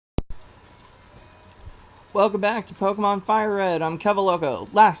Welcome back to Pokemon FireRed. I'm Kevaloco.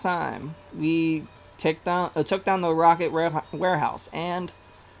 Last time we took down the Rocket Warehouse and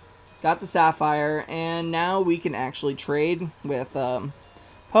got the Sapphire, and now we can actually trade with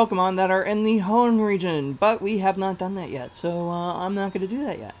Pokemon that are in the home region. But we have not done that yet, so I'm not going to do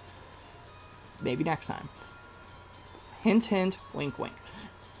that yet. Maybe next time. Hint, hint, wink, wink.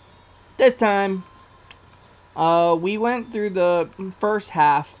 This time, we went through the first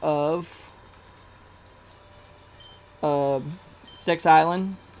half of 6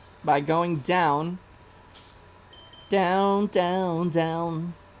 Island by going down. Down, down,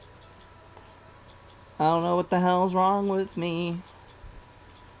 down. I don't know what the hell's wrong with me.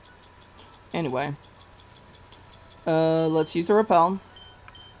 Anyway. Let's use a repel.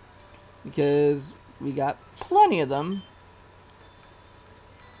 Because we got plenty of them.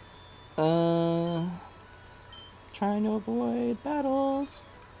 Trying to avoid battles.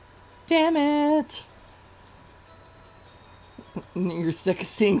 Damn it! You're sick of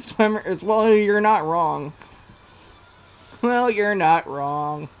seeing swimmers? Well, you're not wrong. Well, you're not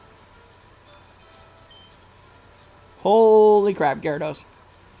wrong. Holy crap, Gyarados.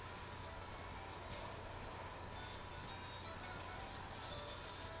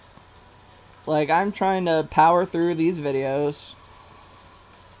 Like, I'm trying to power through these videos.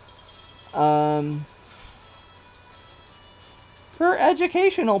 For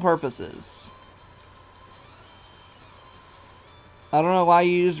educational purposes. I don't know why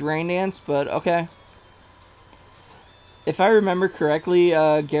you used Rain Dance, but okay. If I remember correctly,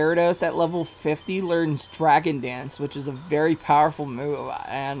 Gyarados at level 50 learns Dragon Dance, which is a very powerful move.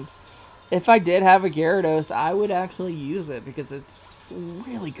 And if I did have a Gyarados, I would actually use it because it's a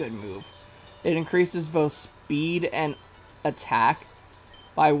really good move. It increases both speed and attack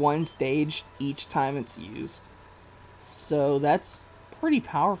by 1 stage each time it's used. So that's pretty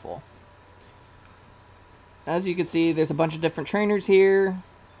powerful. As you can see, there's a bunch of different trainers here.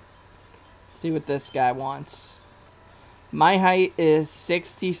 Let's see what this guy wants. My height is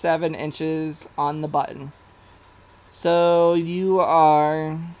 67 inches on the button. So you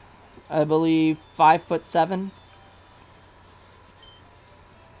are, I believe, 5'7".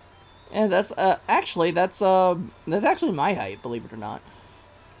 And that's actually that's actually my height, believe it or not.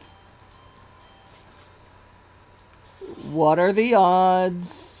 What are the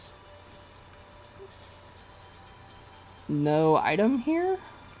odds? No item here?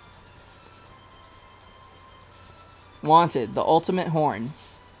 Wanted, the ultimate horn.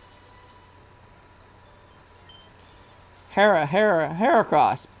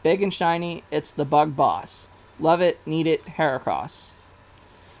 Heracross. Big and shiny, it's the bug boss. Love it, need it, Heracross.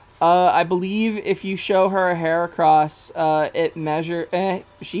 I believe if you show her a Heracross,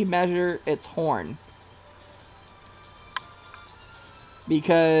 she measure its horn.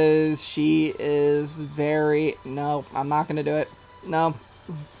 Because she is very... No, I'm not going to do it. No.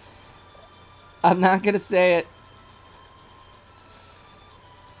 I'm not going to say it.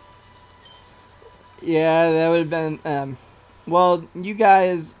 Yeah, that would have been... well, you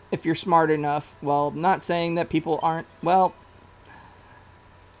guys, if you're smart enough... Well, not saying that people aren't... Well...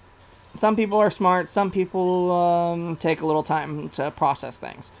 Some people are smart. Some people take a little time to process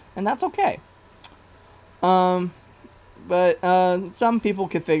things. And that's okay. But some people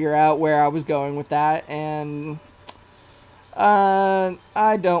could figure out where I was going with that, and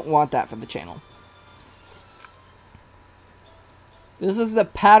I don't want that for the channel. This is the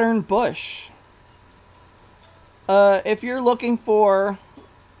pattern bush. If you're looking for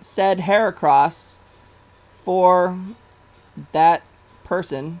said Heracross for that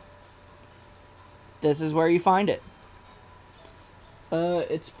person, this is where you find it.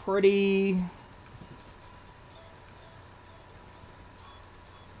 It's pretty...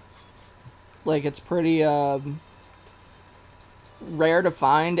 Like, it's pretty, rare to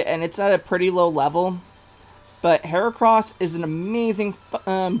find, and it's at a pretty low level. But Heracross is an amazing,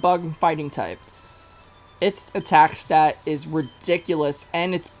 bug fighting type. Its attack stat is ridiculous,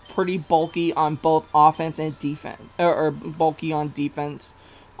 and it's pretty bulky on both offense and defense. Or bulky on defense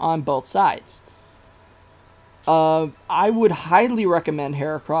on both sides. I would highly recommend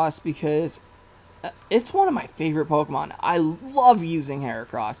Heracross because... it's one of my favorite Pokemon. I love using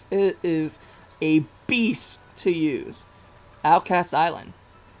Heracross. It is a beast to use. Outcast Island.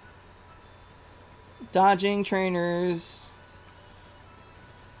 Dodging trainers.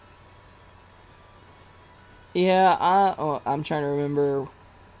 Yeah, I'm trying to remember.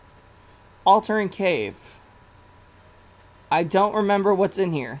 Altering Cave. I don't remember what's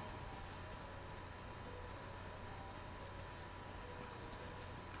in here.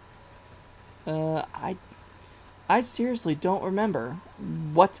 I seriously don't remember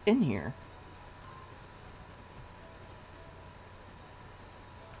what's in here.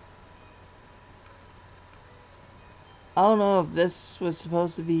 I don't know if this was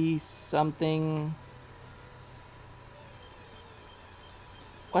supposed to be something.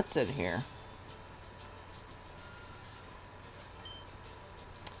 What's in here?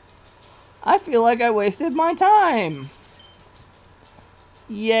 I feel like I wasted my time.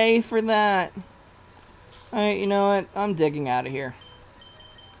 Yay for that. Alright, you know what? I'm digging out of here.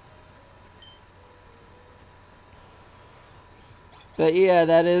 But yeah,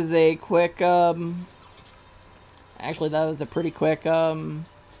 that is a quick, actually, that was a pretty quick,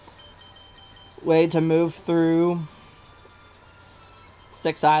 way to move through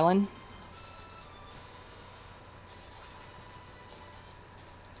 6 Island.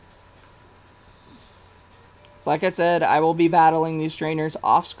 Like I said, I will be battling these trainers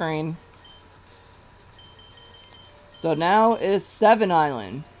off screen. So now is 7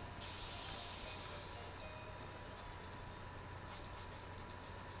 Island.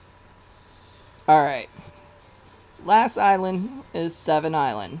 Alright. Last island is 7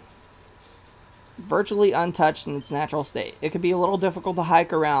 Island. Virtually untouched in its natural state. It could be a little difficult to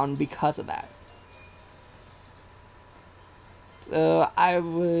hike around because of that. So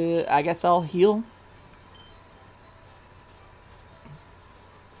I guess I'll heal.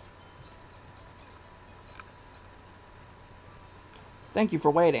 Thank you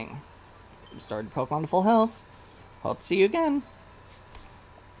for waiting. Started Pokemon to full health. Hope to see you again.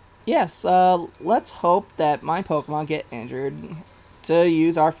 Yes, let's hope that my Pokemon get injured to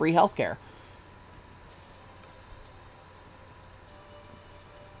use our free healthcare.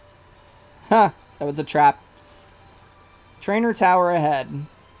 Huh, that was a trap. Trainer Tower ahead.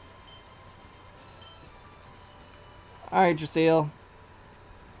 Alright, Drasil.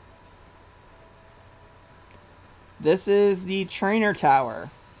 This is the Trainer Tower.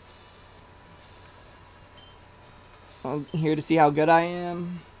 I'm here to see how good I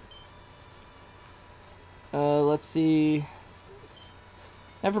am. Let's see.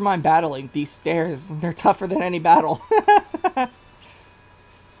 Never mind battling. These stairs, they're tougher than any battle.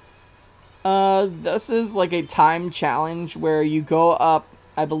 This is like a time challenge where you go up,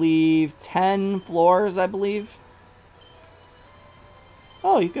 I believe, 10 floors, I believe.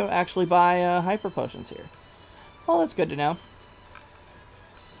 Oh, you can actually buy hyper potions here. Well, that's good to know.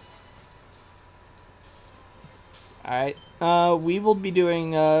 Alright, we will be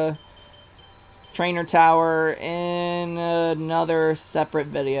doing Trainer Tower in another separate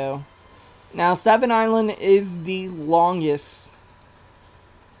video. Now, 7 Island is the longest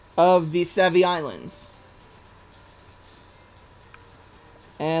of the 7 islands.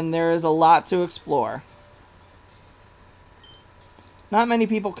 And there is a lot to explore. Not many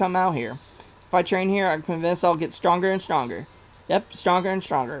people come out here. If I train here, I'm convinced I'll get stronger and stronger. Yep, stronger and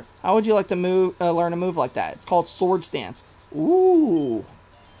stronger. How would you like to learn a move like that? It's called Sword Stance. Ooh.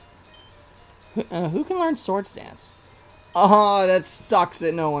 Who can learn Sword Stance? Oh, that sucks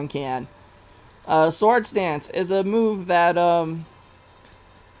that no one can. Sword Stance is a move that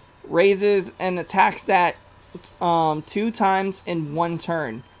raises and attacks that 2 times in 1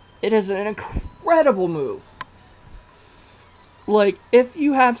 turn. It is an incredible move. Like, if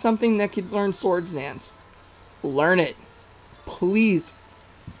you have something that could learn Sword Stance, learn it. Please,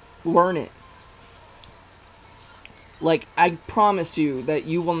 learn it. Like, I promise you that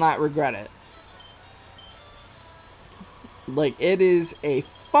you will not regret it. Like, it is a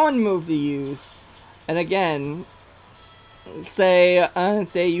fun move to use. And again, say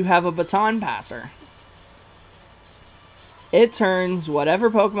you have a baton passer. It turns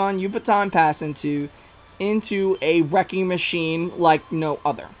whatever Pokemon you baton pass into a wrecking machine like no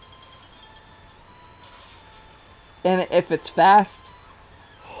other. And if it's fast,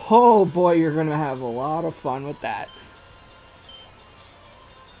 oh boy, you're gonna have a lot of fun with that.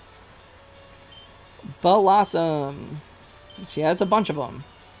 Blossom. She has a bunch of them.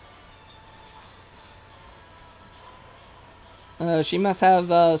 She must have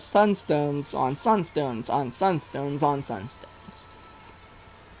sunstones on sunstones on sunstones on sunstones.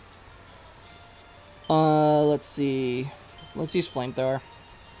 Let's see. Let's use Flamethrower.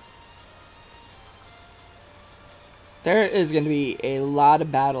 There is going to be a lot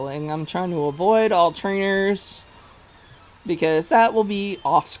of battling. I'm trying to avoid all trainers because that will be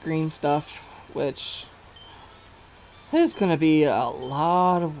off-screen stuff, which is going to be a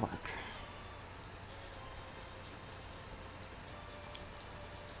lot of work.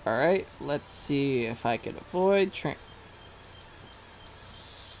 Alright, let's see if I can avoid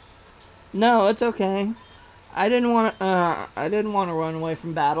No, it's okay. I didn't want to run away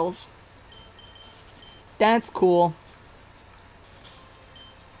from battles. That's cool.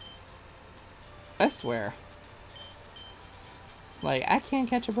 I swear. Like, I can't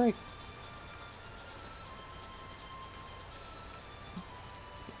catch a break.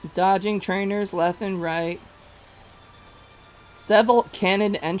 Dodging trainers left and right. Sevault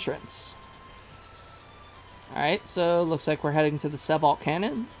Cannon entrance. Alright, so looks like we're heading to the Sevault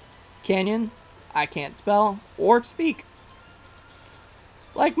Canyon. I can't spell or speak.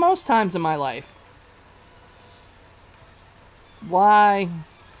 Like most times in my life. Why?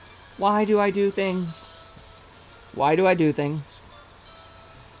 Why do I do things? Why do I do things?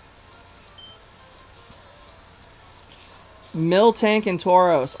 Miltank and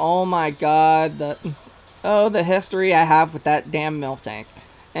Tauros. Oh my god. The history I have with that damn Miltank.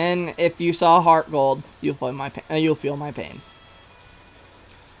 And if you saw Heart Gold, you'll feel my pain.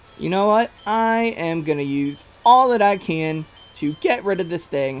 You know what? I am gonna use all that I can to get rid of this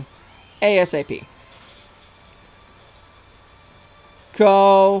thing ASAP.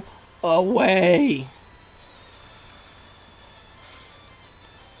 Go away.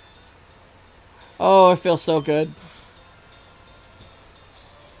 Oh, it feels so good.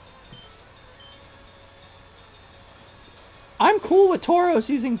 I'm cool with Tauros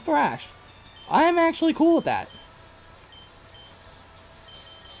using Thrash. I'm actually cool with that.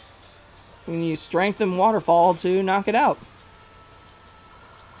 We can use Strength and Waterfall to knock it out.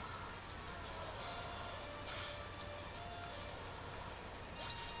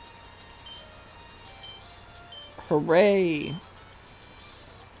 Hooray.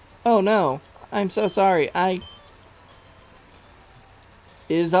 Oh no. I'm so sorry. I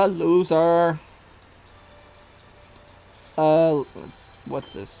is a loser.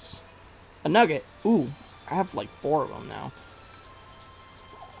 What's this? A nugget. Ooh, I have like 4 of them now.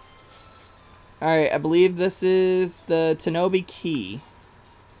 Alright, I believe this is the Tenobi Key.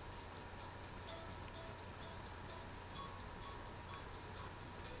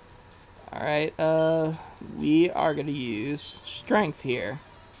 Alright, we are gonna use Strength here.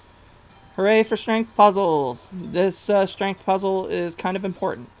 Hooray for Strength puzzles! This, Strength puzzle is kind of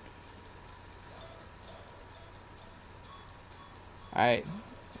important. Alright,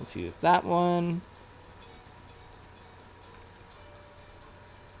 let's use that one.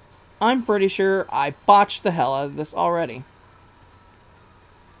 I'm pretty sure I botched the hell out of this already.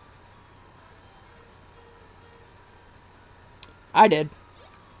 I did.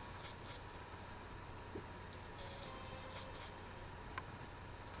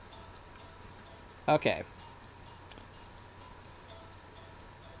 Okay.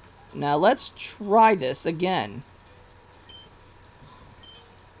 Now let's try this again.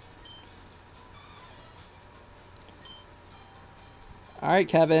 Alright,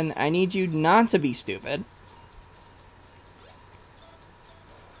 Kevin, I need you not to be stupid.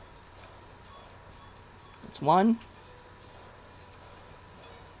 That's 1.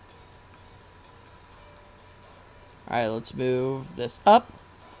 Alright, let's move this up.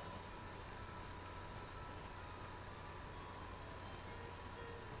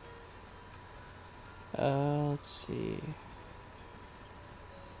 Let's see.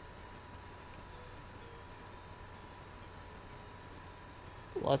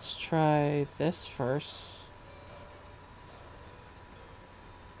 Let's try this first.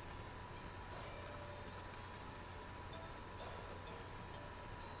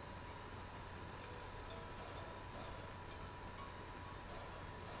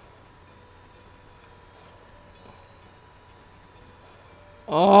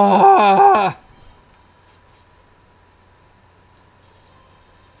 Ah!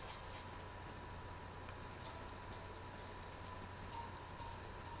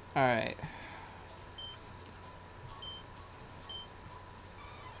 Alright.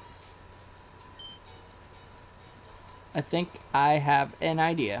 I think I have an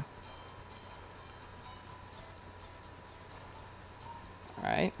idea.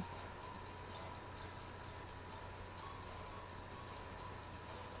 Alright.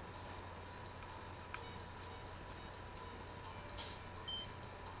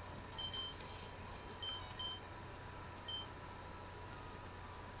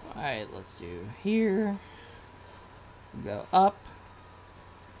 Alright, let's do here. Go up.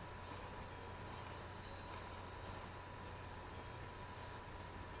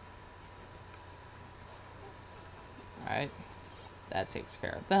 Alright. That takes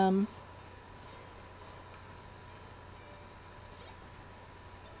care of them.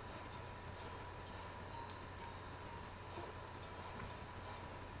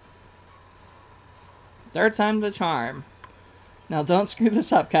 Third time's the charm. Now don't screw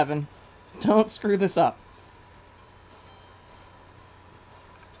this up, Kevin. Don't screw this up.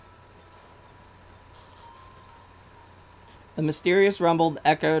 The mysterious rumble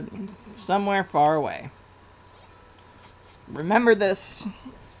echoed somewhere far away. Remember this.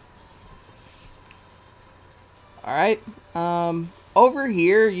 Alright. over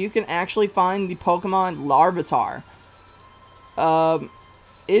here, you can actually find the Pokemon Larvitar.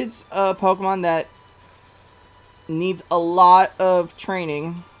 It's a Pokemon that needs a lot of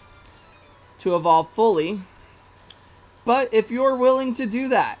training to evolve fully. But if you're willing to do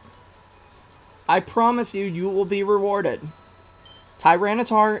that, I promise you, you will be rewarded.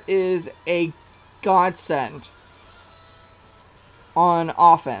 Tyranitar is a godsend on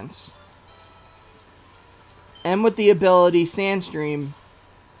offense. And with the ability Sandstream,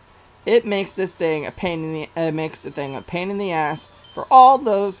 it makes this thing a pain in the ass for all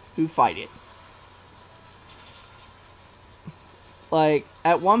those who fight it. Like,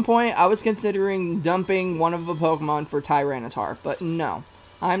 at one point, I was considering dumping one of the Pokemon for Tyranitar, but no.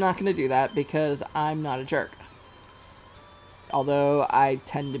 I'm not going to do that because I'm not a jerk. Although, I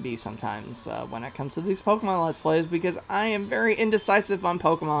tend to be sometimes when it comes to these Pokemon Let's Plays because I am very indecisive on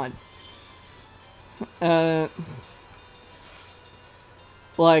Pokemon.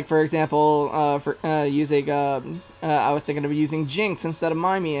 Like, for example, I was thinking of using Jinx instead of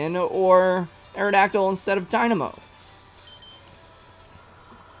Mimian, or Aerodactyl instead of Dynamo.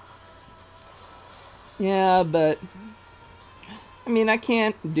 Yeah, but I mean, I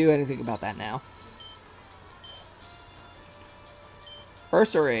can't do anything about that now.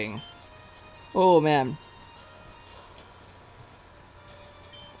 Ursaring. Oh, man.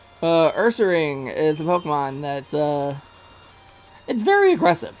 Ursaring is a Pokemon that's, it's very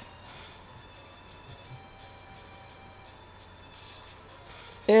aggressive.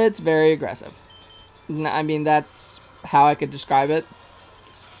 It's very aggressive. I mean, that's how I could describe it.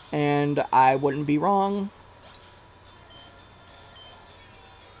 And I wouldn't be wrong.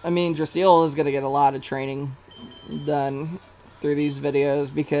 I mean, Drasil is going to get a lot of training done through these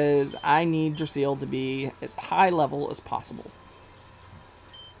videos because I need Drasil to be as high level as possible.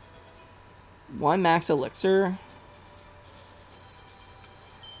 1 max elixir.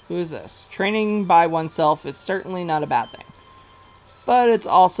 Who is this? Training by oneself is certainly not a bad thing. But it's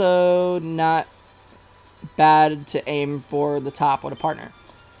also not bad to aim for the top with a partner.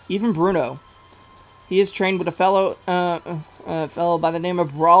 Even Bruno. He has trained with a fellow by the name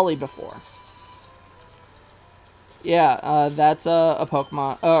of Brawly before. Yeah, that's a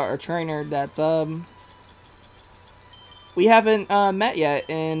Pokemon, or a trainer that's, we haven't met yet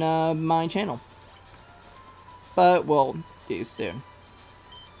in my channel. But we'll do soon.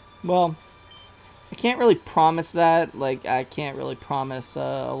 Well, I can't really promise that. Like, I can't really promise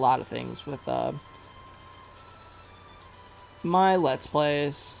a lot of things with my Let's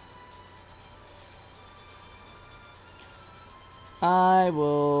Plays. I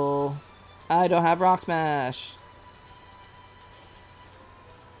don't have Rock Smash.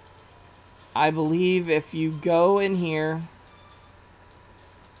 I believe if you go in here,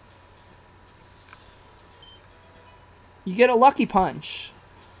 you get a Lucky Punch.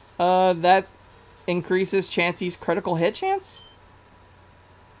 That increases Chansey's critical hit chance?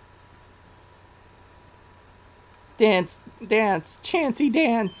 Dance, dance, Chansey,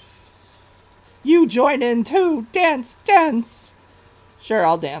 dance. You join in too. Dance, dance. Sure,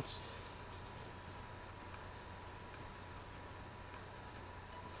 I'll dance.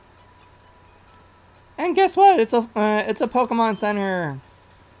 And guess what? It's a Pokemon Center.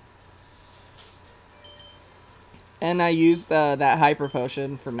 And I used that Hyper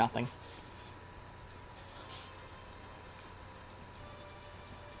Potion for nothing.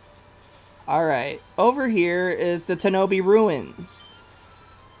 Alright, over here is the Tenobi Ruins.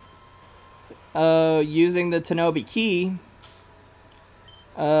 Using the Tenobi Key,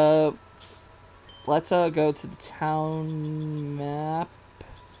 let's go to the town map.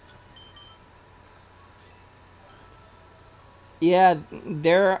 Yeah,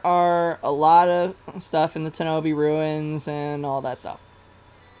 there are a lot of stuff in the Tenobi Ruins and all that stuff.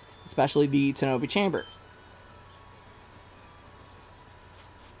 Especially the Tenobi Chamber.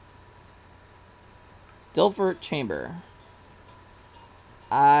 Dilfort Chamber.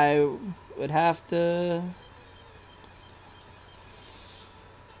 I would have to...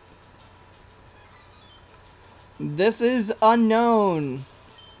 This is unknown.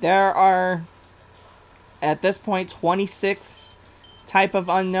 There are, at this point, 26 type of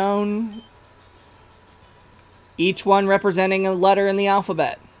unknown. Each one representing a letter in the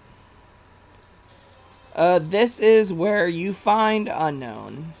alphabet. This is where you find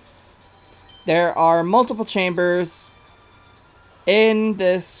unknown. There are multiple chambers in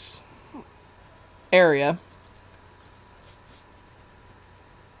this area.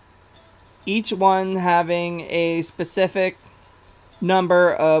 Each one having a specific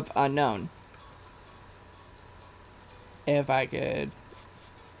number of unknown. If I could...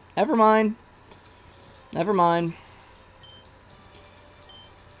 Never mind. Never mind.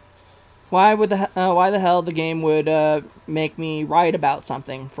 Why the hell the game would make me write about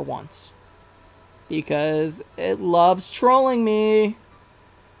something for once? Because it loves trolling me.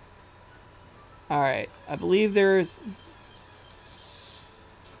 Alright, I believe there's...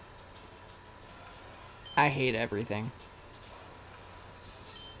 I hate everything.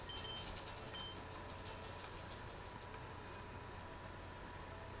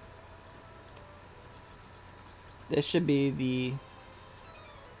 This should be the...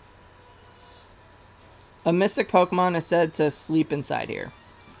 A mystic Pokemon is said to sleep inside here.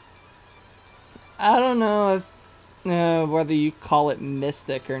 I don't know if whether you call it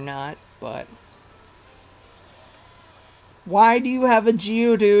mystic or not, but... Why do you have a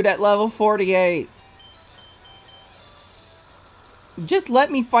Geodude at level 48? Just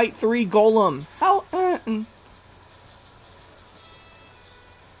let me fight 3 Golem. How?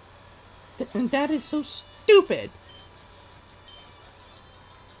 That is so stupid.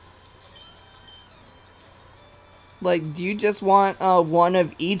 Like, do you just want one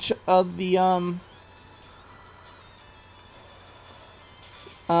of each of the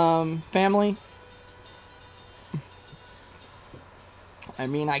family? I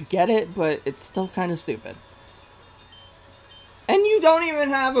mean, I get it, but it's still kind of stupid. And you don't even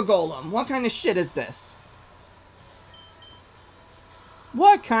have a Golem. What kind of shit is this?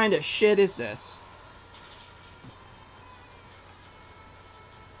 What kind of shit is this?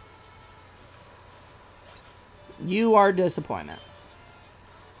 You are a disappointment.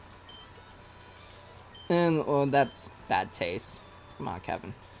 And, well, that's bad taste. Come on,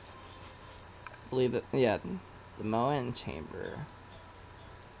 Kevin. I believe that, yeah, the Moen Chamber.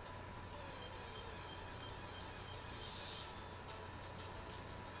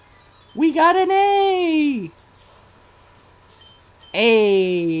 We got an A!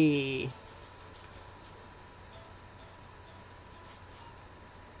 A!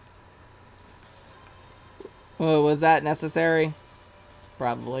 Oh, was that necessary?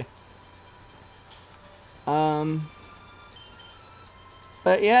 Probably.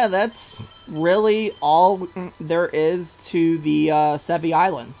 But yeah, that's really all there is to the Sevi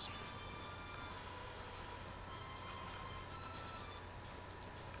Islands.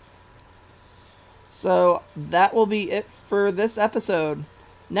 So that will be it for this episode.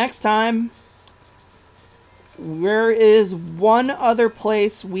 Next time, there is one other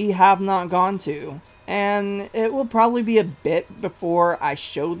place we have not gone to. And it will probably be a bit before I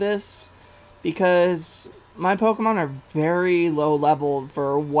show this, because my Pokemon are very low level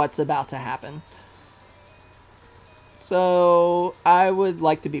for what's about to happen. So I would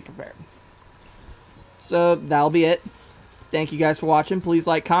like to be prepared. So that'll be it. Thank you guys for watching. Please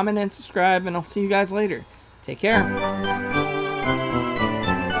like, comment, and subscribe, and I'll see you guys later. Take care.